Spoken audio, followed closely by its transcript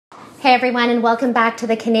Hey everyone, and welcome back to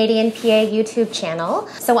the Canadian PA YouTube channel.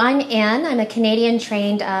 So I'm Anne, I'm a Canadian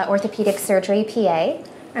trained orthopedic surgery PA.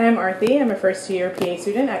 And I'm Arthi, I'm a first year PA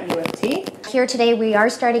student at U of T. Here today we are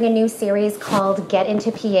starting a new series called Get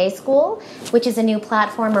Into PA School, which is a new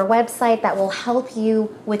platform or website that will help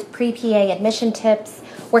you with pre-PA admission tips,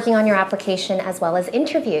 working on your application, as well as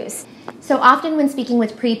interviews. So often when speaking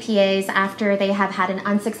with pre-PAs after they have had an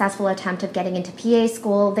unsuccessful attempt of getting into PA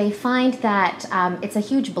school, they find that it's a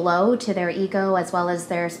huge blow to their ego as well as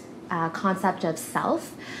their concept of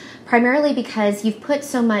self, primarily because you've put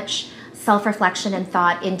so much self-reflection and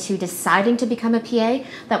thought into deciding to become a PA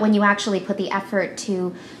that when you actually put the effort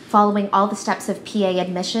to following all the steps of PA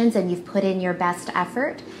admissions and you've put in your best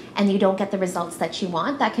effort and you don't get the results that you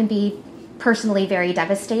want, that can be personally very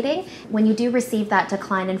devastating. When you do receive that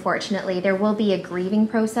decline, unfortunately, there will be a grieving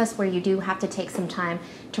process where you do have to take some time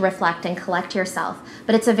to reflect and collect yourself.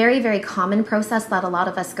 But it's a very, very common process that a lot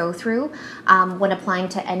of us go through when applying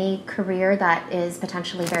to any career that is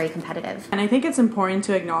potentially very competitive. And I think it's important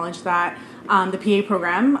to acknowledge that the PA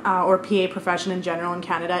program or PA profession in general in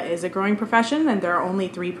Canada is a growing profession, and there are only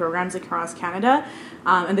 3 programs across Canada.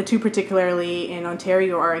 And the 2 particularly in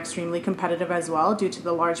Ontario are extremely competitive as well due to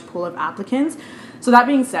the large pool of applicants. So that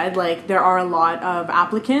being said, there are a lot of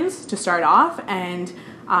applicants to start off, and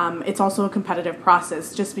it's also a competitive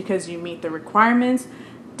process. Just because you meet the requirements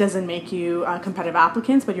doesn't make you competitive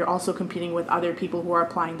applicants, but you're also competing with other people who are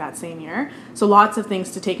applying that same year. So lots of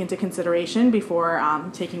things to take into consideration before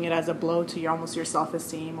taking it as a blow to your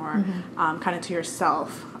self-esteem or kind of to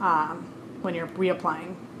yourself when you're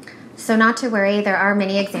reapplying. So not to worry, there are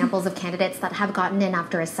many examples of candidates that have gotten in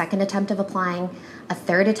after a second attempt of applying, a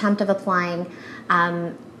third attempt of applying,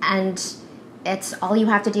 and it's all you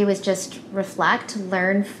have to do is just reflect,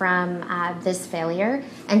 learn from this failure,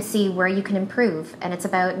 and see where you can improve. And it's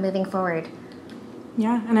about moving forward.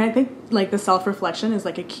 Yeah, and I think the self-reflection is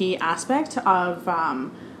a key aspect of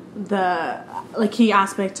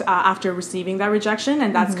after receiving that rejection,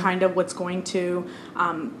 and that's kind of what's going to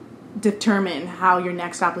determine how your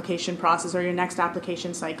next application process or your next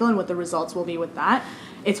application cycle and what the results will be with that.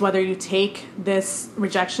 It's whether you take this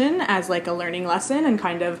rejection as a learning lesson and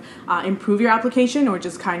kind of improve your application, or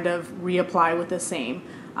just kind of reapply with the same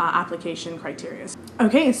application criteria.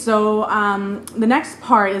 Okay, so the next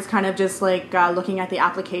part is kind of just looking at the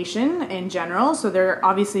application in general. So there are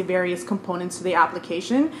obviously various components to the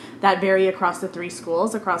application that vary across the 3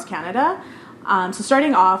 schools across Canada. So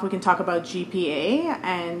starting off, we can talk about GPA,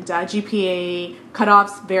 and GPA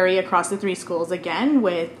cutoffs vary across the 3 schools again,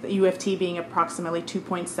 with U of T being approximately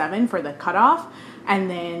 2.7 for the cutoff,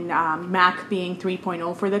 and then MAC being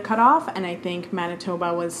 3.0 for the cutoff, and I think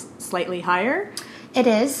Manitoba was slightly higher. It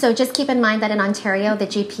is, so just keep in mind that in Ontario, the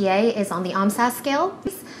GPA is on the OMSAS scale.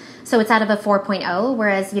 So it's out of a 4.0,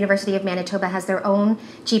 whereas University of Manitoba has their own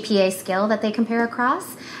GPA scale that they compare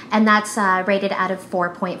across, and that's rated out of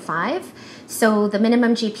 4.5. So the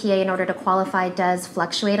minimum GPA in order to qualify does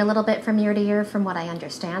fluctuate a little bit from year to year, from what I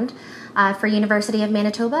understand, for University of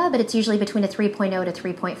Manitoba, but it's usually between a 3.0 to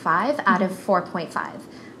 3.5 out of 4.5.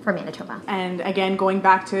 For Manitoba. And again, going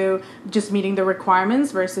back to just meeting the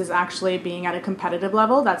requirements versus actually being at a competitive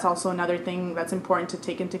level, that's also another thing that's important to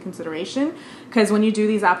take into consideration, because when you do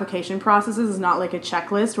these application processes, it's not like a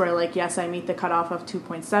checklist where yes, I meet the cutoff of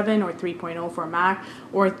 2.7 or 3.0 for MAC,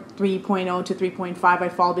 or 3.0 to 3.5, I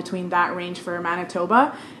fall between that range for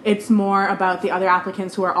Manitoba. It's more about the other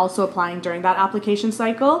applicants who are also applying during that application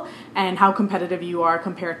cycle and how competitive you are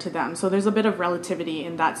compared to them. So there's a bit of relativity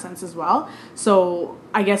in that sense as well. So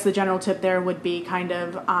I guess the general tip there would be kind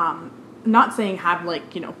of not saying have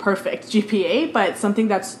perfect GPA, but something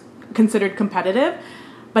that's considered competitive.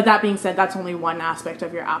 But that being said, that's only one aspect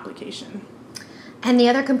of your application. And the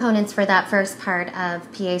other components for that first part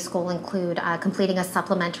of PA school include completing a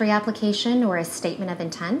supplementary application or a statement of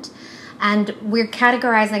intent. And we're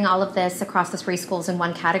categorizing all of this across the 3 schools in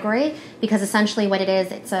one category because essentially what it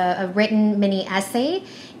is, it's a written mini essay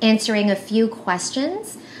answering a few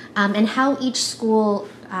questions, and how each school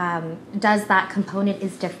does that component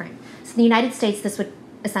is different. So in the United States, this would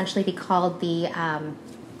essentially be called the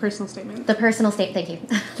personal statement. The personal statement, thank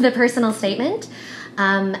you. The personal statement.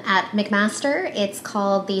 At McMaster, it's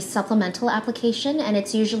called the supplemental application, and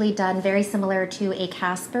it's usually done very similar to a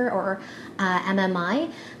Casper or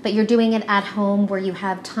MMI, but you're doing it at home where you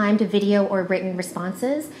have timed video or written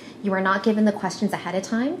responses. You are not given the questions ahead of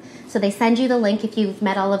time. So they send you the link if you've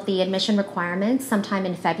met all of the admission requirements sometime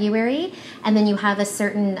in February, and then you have a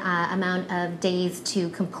certain amount of days to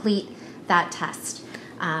complete that test,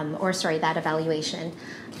 that evaluation.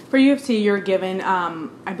 For U of T, you're given,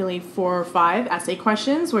 I believe, 4 or 5 essay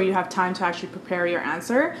questions where you have time to actually prepare your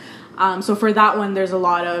answer. So for that one, there's a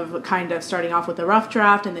lot of kind of starting off with a rough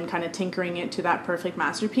draft and then kind of tinkering it to that perfect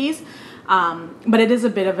masterpiece. But it is a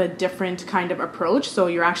bit of a different kind of approach. So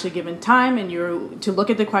you're actually given time and you're to look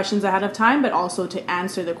at the questions ahead of time, but also to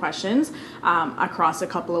answer the questions across a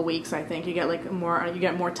couple of weeks. I think you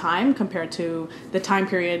get more time compared to the time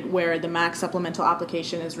period where the MAC supplemental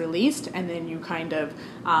application is released, and then you kind of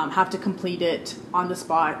have to complete it on the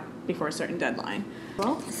spot before a certain deadline.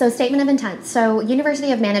 So statement of intent. So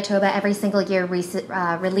University of Manitoba every single year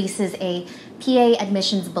releases a PA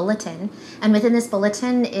admissions bulletin, and within this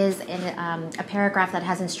bulletin is a paragraph that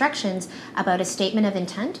has instructions about a statement of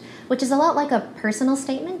intent, which is a lot like a personal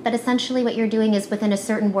statement, but essentially what you're doing is within a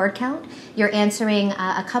certain word count, you're answering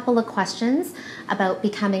a couple of questions about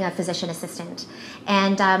becoming a physician assistant.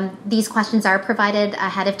 And these questions are provided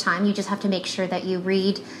ahead of time. You just have to make sure that you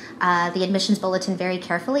read the admissions bulletin very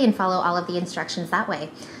carefully and follow all of the instructions that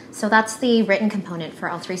way. So that's the written component for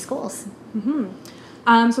all 3 schools. Mm-hmm.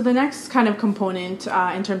 So the next kind of component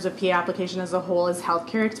in terms of PA application as a whole is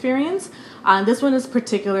healthcare experience. This one is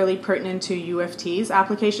particularly pertinent to U of T's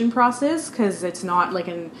application process because it's not like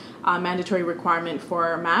a mandatory requirement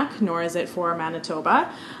for MAC, nor is it for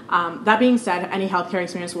Manitoba. That being said, any healthcare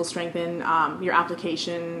experience will strengthen your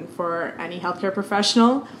application for any healthcare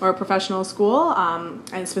professional or professional school,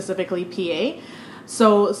 and specifically PA.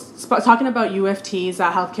 So talking about U of T's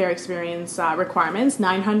healthcare experience requirements,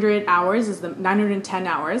 910 hours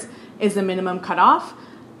is the minimum cutoff.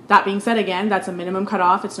 That being said, again, that's a minimum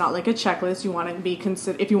cutoff. It's not like a checklist. You want to be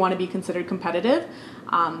if you want to be considered competitive,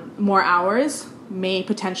 more hours may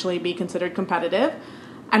potentially be considered competitive.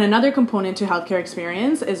 And another component to healthcare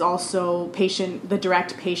experience is also the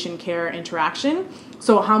direct patient care interaction.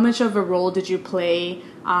 So how much of a role did you play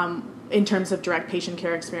in terms of direct patient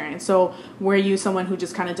care experience? So were you someone who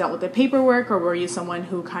just kind of dealt with the paperwork, or were you someone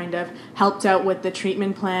who kind of helped out with the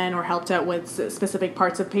treatment plan or helped out with specific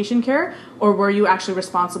parts of patient care, or were you actually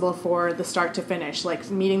responsible for the start to finish,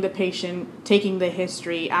 like meeting the patient, taking the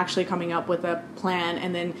history, actually coming up with a plan,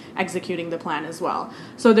 and then executing the plan as well?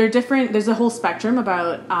 So there's a whole spectrum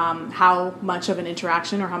about how much of an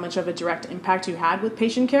interaction or how much of a direct impact you had with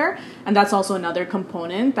patient care, and that's also another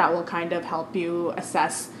component that will kind of help you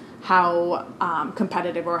assess how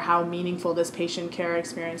competitive or how meaningful this patient care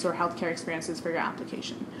experience or healthcare experience is for your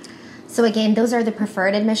application. So again, those are the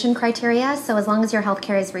preferred admission criteria. So as long as your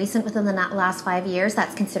healthcare is recent within the last 5 years,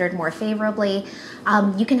 that's considered more favorably.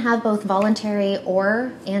 You can have both voluntary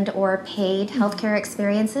or paid healthcare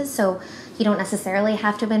experiences. So you don't necessarily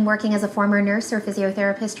have to have been working as a former nurse or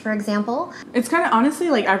physiotherapist, for example. It's kind of honestly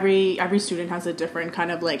like every student has a different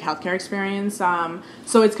kind of like healthcare experience.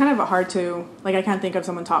 So it's kind of hard to, like, I can't think of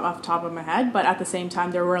someone off the top of my head, but at the same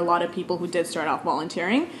time, there were a lot of people who did start off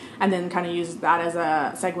volunteering and then kind of use that as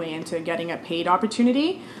a segue into getting a paid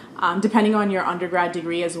opportunity. Depending on your undergrad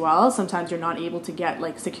degree as well, sometimes you're not able to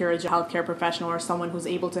secure a healthcare professional or someone who's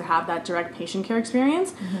able to have that direct patient care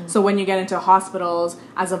experience. Mm-hmm. So when you get into hospitals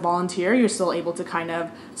as a volunteer, you're still able to kind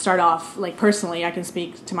of start off, like personally, I can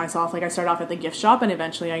speak to myself, like I started off at the gift shop and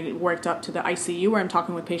eventually I worked up to the ICU where I'm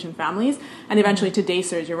talking with patient families and eventually to day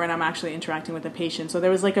surgery when I'm actually interacting with the patient. So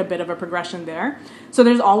there was like a bit of a progression there. So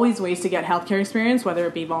there's always ways to get healthcare experience, whether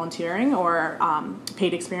it be volunteering or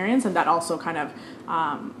paid experience, and that also kind of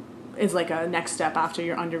is like a next step after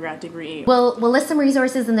your undergrad degree. We'll list some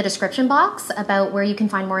resources in the description box about where you can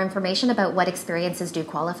find more information about what experiences do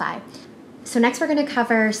qualify. So next we're going to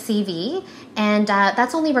cover CV, and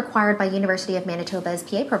that's only required by University of Manitoba's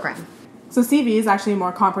PA program. So CV is actually a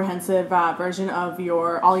more comprehensive version of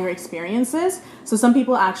all your experiences. So some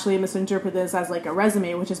people actually misinterpret this as like a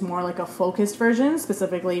resume, which is more like a focused version,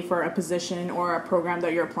 specifically for a position or a program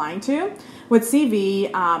that you're applying to. With CV,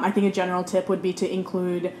 I think a general tip would be to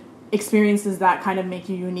include experiences that kind of make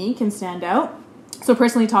you unique and stand out. So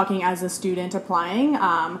personally talking as a student applying,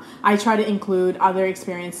 I try to include other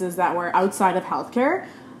experiences that were outside of healthcare,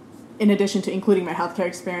 in addition to including my healthcare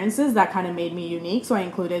experiences that kind of made me unique. So I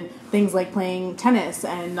included things like playing tennis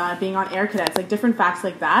and being on Air Cadets, like different facts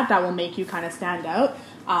like that will make you kind of stand out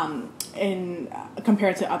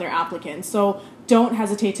compared to other applicants. So don't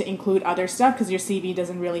hesitate to include other stuff because your CV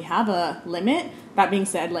doesn't really have a limit. That being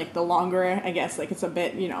said, like the longer, I guess, like it's a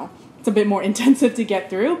bit more intensive to get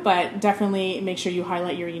through, but definitely make sure you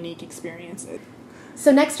highlight your unique experiences.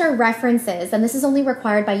 So next are references, and this is only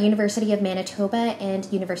required by University of Manitoba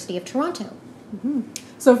and University of Toronto.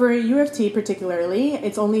 So for U of T particularly,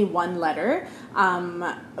 it's only one letter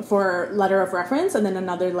for letter of reference and then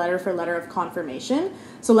another letter for letter of confirmation.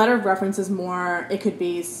 So letter of reference is more, it could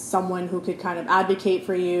be someone who could kind of advocate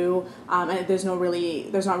for you, and there's not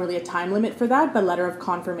really a time limit for that, but letter of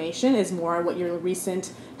confirmation is more what your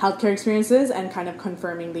recent healthcare experience is and kind of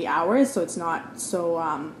confirming the hours, so it's not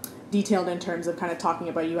so detailed in terms of kind of talking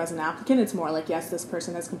about you as an applicant. It's more like, yes, this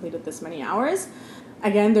person has completed this many hours.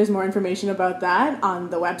 Again, there's more information about that on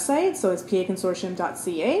the website, so it's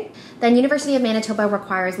paconsortium.ca. Then University of Manitoba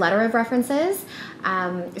requires letter of references.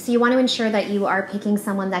 So you want to ensure that you are picking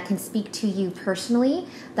someone that can speak to you personally,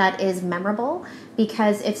 that is memorable,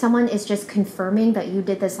 because if someone is just confirming that you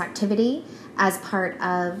did this activity as part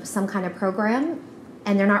of some kind of program,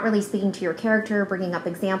 and they're not really speaking to your character, bringing up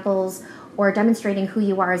examples, or demonstrating who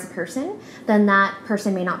you are as a person, then that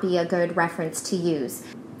person may not be a good reference to use.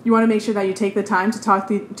 You want to make sure that you take the time to talk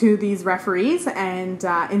to these referees and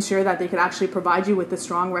ensure that they could actually provide you with a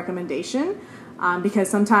strong recommendation, because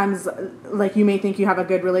sometimes, like, you may think you have a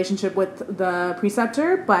good relationship with the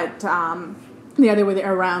preceptor, but the other way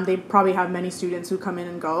around, they probably have many students who come in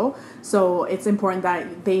and go. So it's important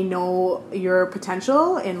that they know your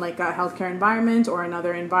potential in like a healthcare environment or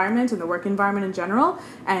another environment, in the work environment in general,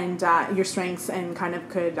 and your strengths, and kind of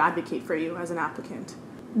could advocate for you as an applicant.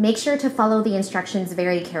 Make sure to follow the instructions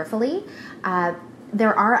very carefully.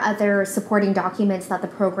 There are other supporting documents that the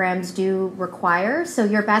programs do require, so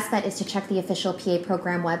your best bet is to check the official PA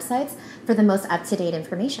program websites for the most up-to-date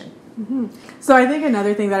information. So I think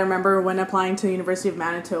another thing that I remember when applying to the University of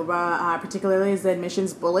Manitoba, particularly, is the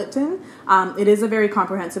admissions bulletin. It is a very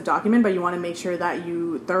comprehensive document, but you want to make sure that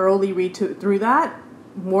you thoroughly read through that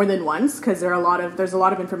more than once, because there's a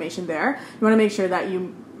lot of information there. You want to make sure that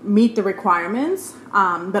you meet the requirements,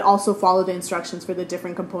 but also follow the instructions for the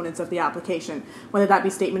different components of the application, whether that be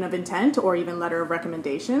statement of intent or even letter of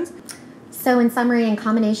recommendations. So in summary, in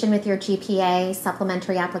combination with your GPA,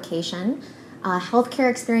 supplementary application, healthcare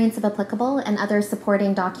experience if applicable, and other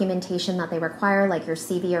supporting documentation that they require, like your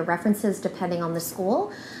CV or references, depending on the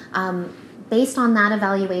school, based on that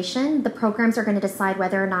evaluation, the programs are going to decide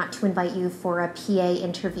whether or not to invite you for a PA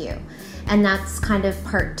interview. And that's kind of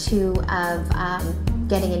part 2 of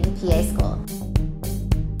getting into PA school.